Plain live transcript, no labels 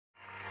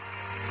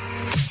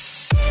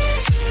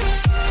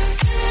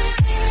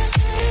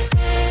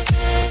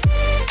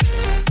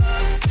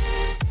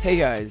Hey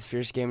guys,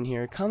 Fierce Gaming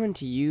here, coming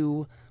to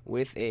you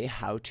with a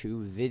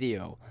how-to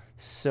video.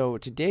 So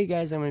today,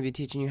 guys, I'm going to be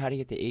teaching you how to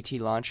get the AT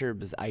launcher,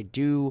 because I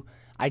do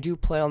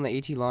play on the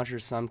AT launcher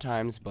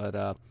sometimes,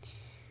 but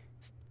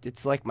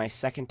it's like my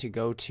second to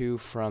go to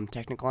from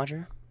Technic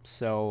Launcher.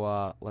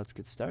 So let's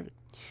get started.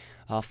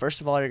 First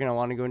of all, you're going to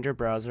want to go into your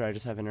browser. I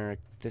just have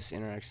this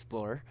Internet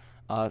Explorer.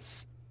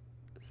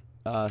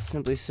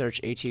 Simply search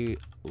AT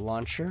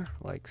launcher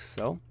like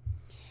so.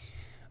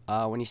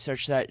 When you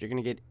search that, you're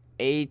going to get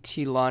AT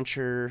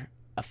Launcher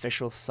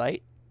official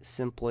site.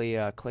 Simply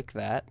click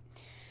that.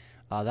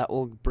 That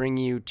will bring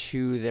you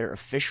to their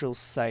official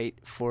site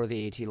for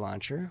the AT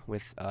Launcher.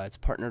 It's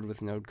partnered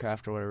with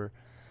Nodecraft or whatever.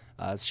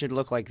 It should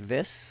look like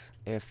this,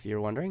 if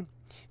you're wondering.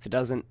 If it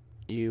doesn't,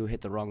 you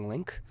hit the wrong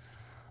link.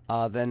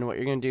 Then what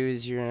you're going to do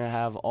is you're going to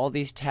have all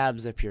these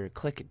tabs up here.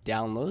 Click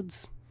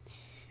Downloads.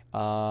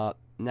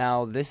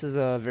 Now, this is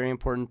a very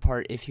important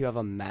part if you have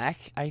a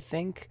Mac, I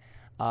think.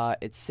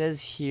 It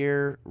says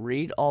here,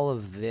 read all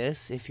of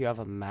this if you have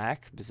a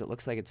Mac, because it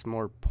looks like it's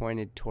more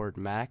pointed toward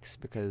Macs,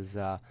 because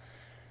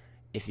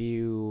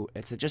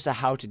it's just a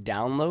how to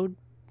download.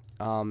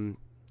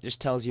 Just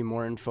tells you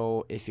more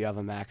info if you have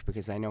a Mac,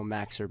 because I know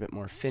Macs are a bit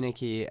more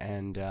finicky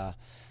and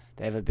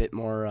they have a bit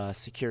more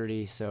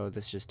security, so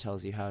this just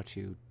tells you how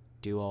to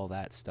do all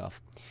that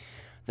stuff.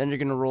 Then you're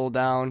going to roll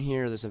down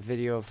here. There's a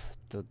video of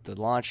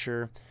the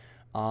launcher.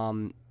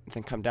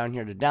 Then come down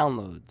here to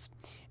Downloads,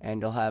 and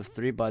you'll have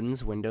three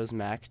buttons: Windows,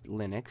 Mac,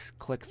 Linux.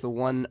 Click the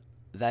one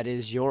that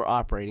is your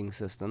operating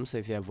system. So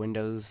if you have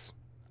Windows,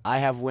 I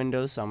have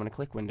Windows, so I'm going to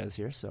click Windows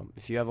here. So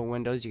if you have a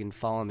Windows, you can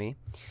follow me.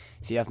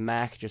 If you have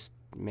Mac, just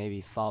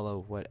maybe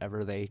follow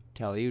whatever they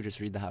tell you.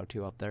 Just read the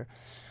how-to up there.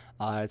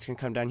 It's going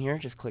to come down here.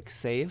 Just click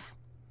Save.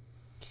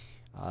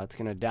 It's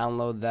going to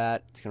download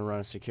that. It's going to run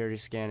a security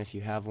scan if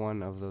you have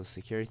one of those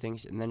security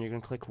things, and then you're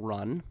going to click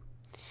Run.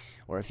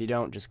 Or if you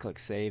don't, just click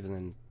Save, and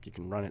then you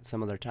can run it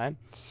some other time.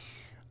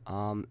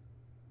 Now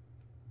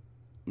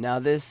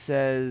this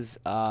says,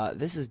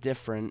 this is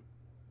different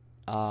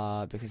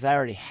because I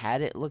already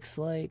had it, looks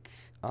like.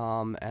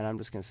 And I'm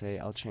just going to say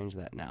I'll change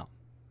that now.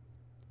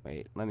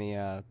 Wait, let me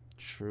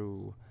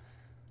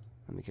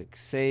click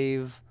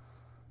Save,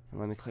 and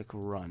let me click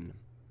Run.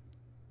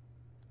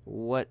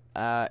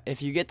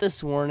 If you get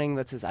this warning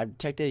that says, I've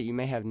detected it, you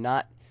may have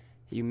not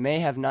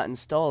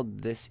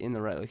installed this in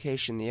the right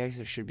location. The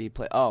exit should be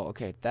oh,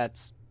 okay,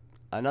 that's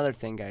another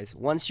thing, guys.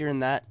 Once you're in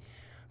that,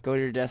 go to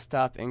your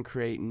desktop and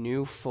create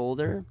new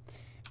folder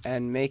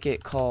and make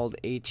it called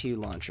AT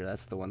Launcher.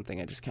 That's the one thing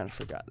I just kind of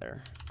forgot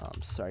there.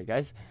 Sorry,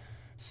 guys.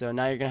 So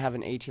now you're going to have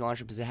an AT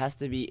Launcher, because it has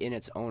to be in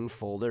its own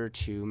folder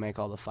to make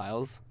all the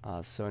files.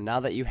 So now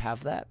that you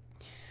have that,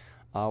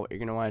 what you're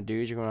going to want to do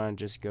is you're going to want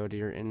to just go to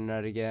your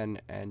internet again,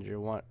 and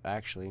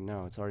actually,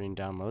 no, it's already in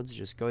downloads.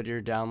 Just go to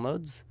your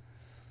downloads.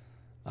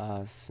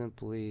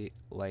 Simply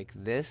like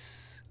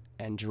this,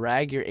 and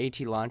drag your AT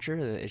Launcher,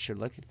 it should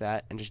look like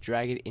that, and just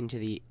drag it into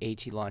the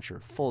AT Launcher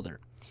folder.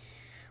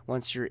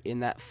 Once you're in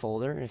that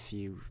folder, if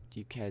you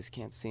guys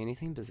can't see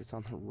anything because it's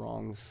on the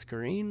wrong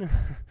screen,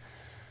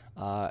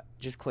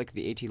 just click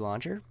the AT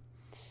Launcher,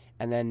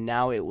 and then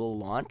now it will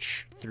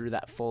launch through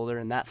that folder,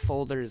 and that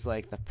folder is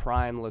like the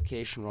prime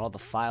location where all the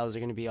files are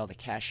going to be, all the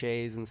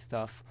caches and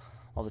stuff,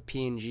 all the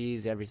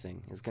PNGs,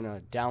 everything is going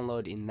to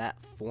download in that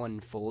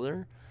one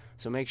folder.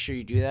 So make sure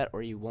you do that,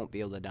 or you won't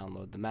be able to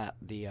download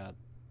the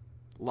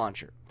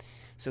launcher.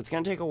 So it's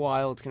going to take a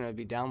while. It's going to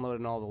be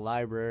downloading all the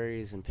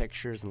libraries and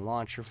pictures and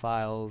launcher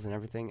files and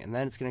everything, and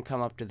then it's going to come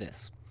up to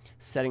this,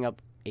 setting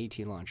up AT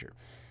Launcher.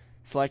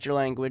 Select your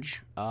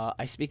language.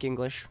 I speak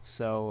English,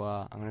 so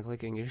I'm going to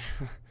click English.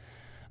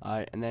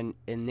 And then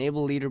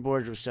enable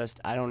leaderboards, which just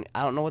I don't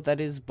know what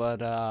that is,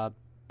 but I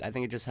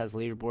think it just has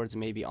leaderboards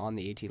maybe on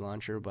the AT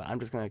Launcher. But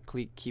I'm just going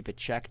to keep it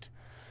checked.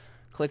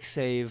 Click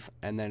Save,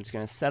 and then it's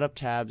going to set up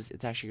tabs.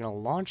 It's actually going to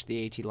launch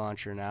the AT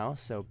Launcher now.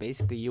 So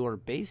basically, you are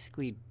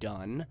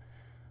done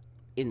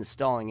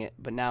installing it.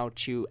 But now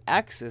to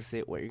access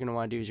it, what you're going to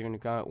want to do is you're going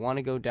to want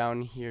to go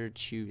down here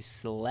to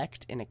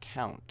select an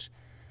account.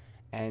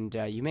 And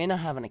you may not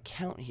have an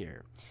account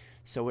here.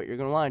 So what you're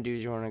going to want to do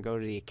is you're going to go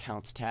to the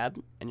Accounts tab,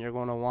 and you're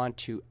going to want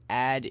to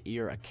add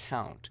your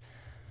account.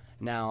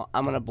 Now,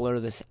 I'm going to blur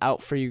this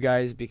out for you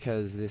guys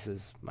because this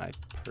is my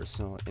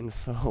personal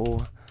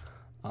info.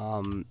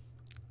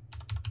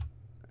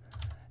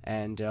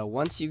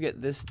 Once you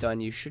get this done,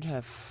 you should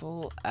have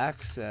full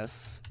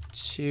access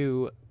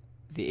to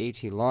the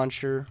AT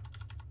Launcher.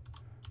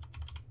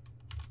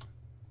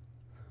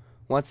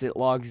 Once it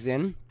logs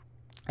in,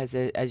 as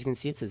you can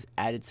see, it says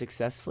added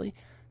successfully.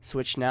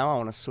 Switch now. I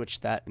want to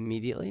switch that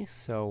immediately,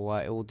 so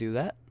it will do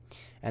that.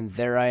 And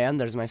there I am.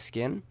 There's my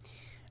skin.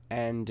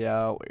 And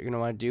what you're going to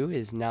want to do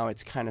is now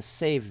it's kind of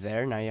saved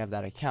there. Now you have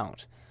that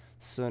account.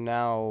 So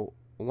now,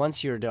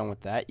 once you're done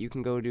with that, you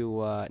can go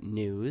to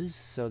News.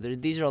 So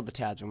these are all the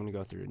tabs I'm going to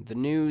go through. The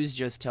News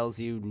just tells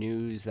you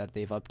news that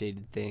they've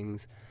updated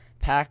things.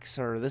 Packs,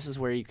 this is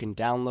where you can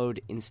download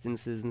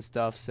instances and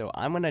stuff. So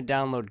I'm going to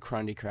download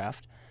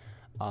Crundycraft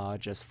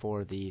just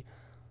for the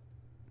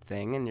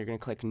thing, and you're going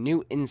to click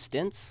New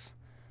Instance,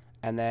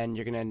 and then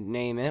you're gonna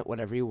name it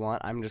whatever you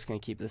want. I'm just gonna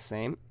keep the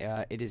same.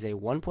 It is a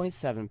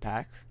 1.7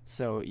 pack,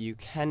 so you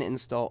can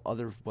install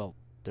other, well,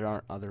 there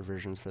aren't other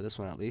versions for this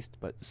one at least,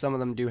 but some of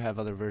them do have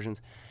other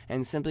versions,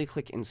 and simply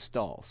click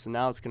install. So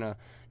now it's gonna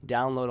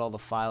download all the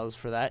files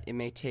for that. It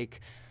may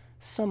take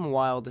some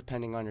while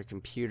depending on your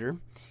computer.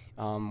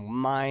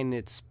 Mine,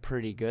 it's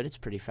pretty good, it's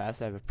pretty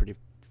fast. I have a pretty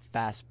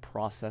fast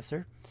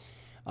processor.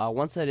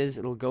 Once that is,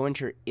 it'll go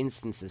into your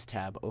instances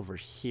tab over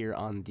here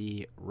on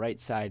the right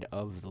side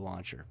of the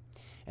launcher,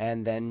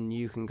 and then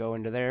you can go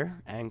into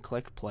there and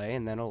click play,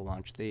 and then it'll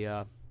launch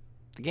the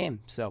game.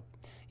 So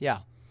yeah,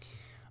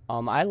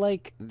 I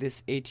like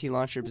this AT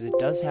launcher because it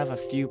does have a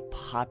few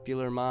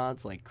popular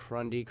mods like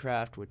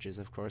Crundycraft, which is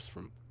of course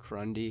from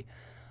Crundy,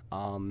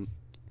 and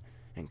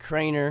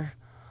Craner.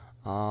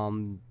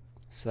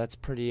 So that's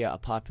pretty a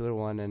popular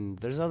one, and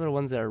there's other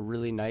ones that are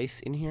really nice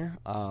in here.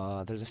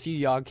 There's a few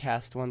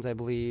Yogcast ones, I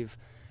believe,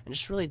 and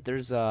just really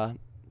there's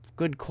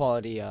good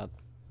quality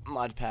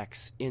mod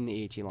packs in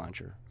the AT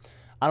launcher.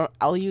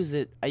 I use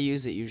it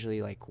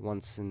usually like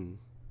once in,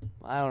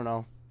 I don't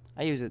know.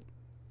 I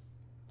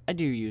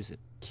do use it.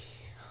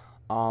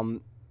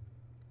 And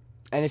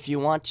if you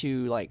want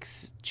to like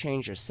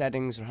change your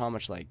settings or how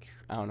much, like,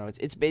 I don't know,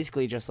 it's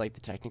basically just like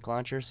the Technic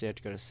launcher. So you have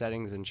to go to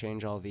settings and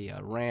change all the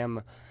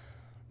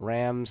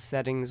RAM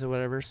settings or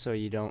whatever, so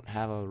you don't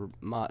have a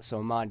mod, so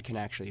a mod can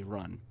actually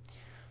run.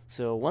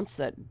 So once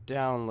that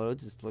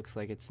downloads, it looks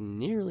like it's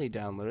nearly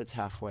downloaded. It's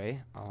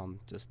halfway.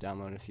 Just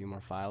download a few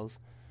more files.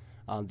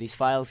 These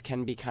files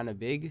can be kind of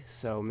big,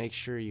 so make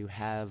sure you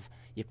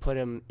put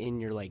them in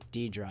your like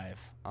D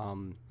drive.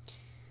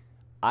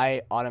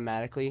 It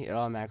automatically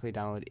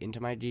downloaded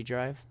into my D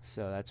drive,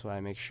 so that's why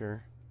I make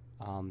sure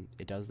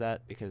it does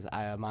that, because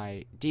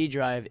my D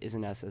drive is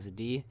an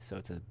SSD, so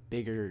it's a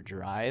bigger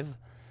drive.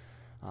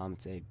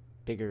 It's a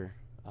bigger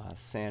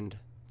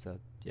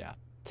yeah,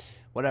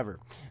 whatever.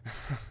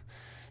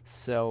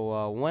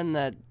 So when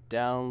that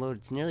download,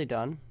 it's nearly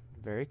done,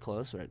 very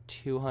close. We're at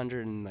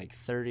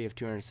 230 of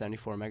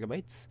 274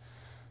 megabytes.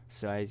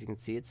 So as you can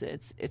see,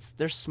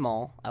 they're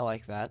small. I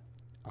like that,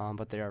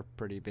 but they are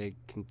pretty big.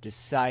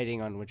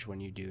 Deciding on which one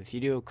you do. If you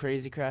do a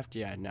Crazycraft,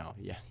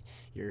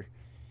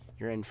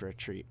 you're in for a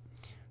treat.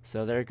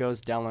 So there it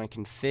goes, downloading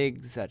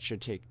configs. That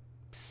should take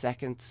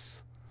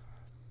seconds.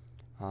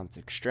 It's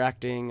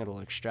extracting, it'll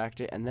extract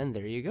it, and then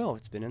there you go,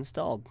 it's been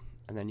installed.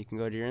 And then you can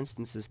go to your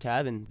instances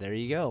tab, and there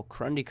you go,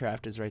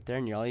 Crundycraft is right there,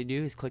 and all you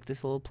do is click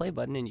this little play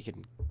button, and you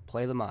can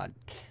play the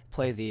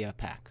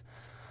pack.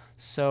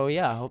 So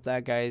yeah, I hope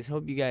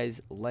you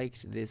guys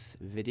liked this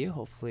video.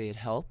 Hopefully it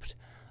helped.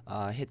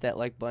 Hit that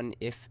like button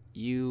if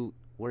you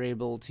were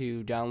able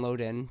to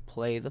download and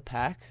play the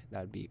pack.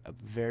 That would be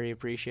very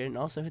appreciated. And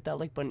also hit that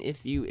like button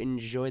if you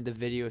enjoyed the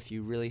video, if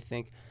you really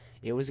think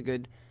it was a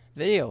good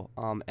video,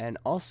 and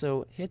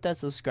also hit that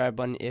subscribe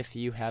button if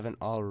you haven't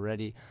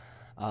already.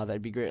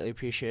 That'd be greatly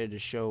appreciated to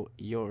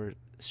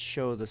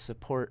show the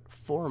support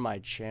for my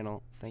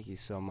channel. Thank you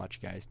so much,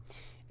 guys,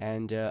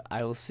 and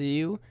I will see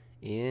you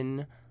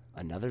in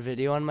another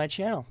video on my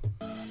channel.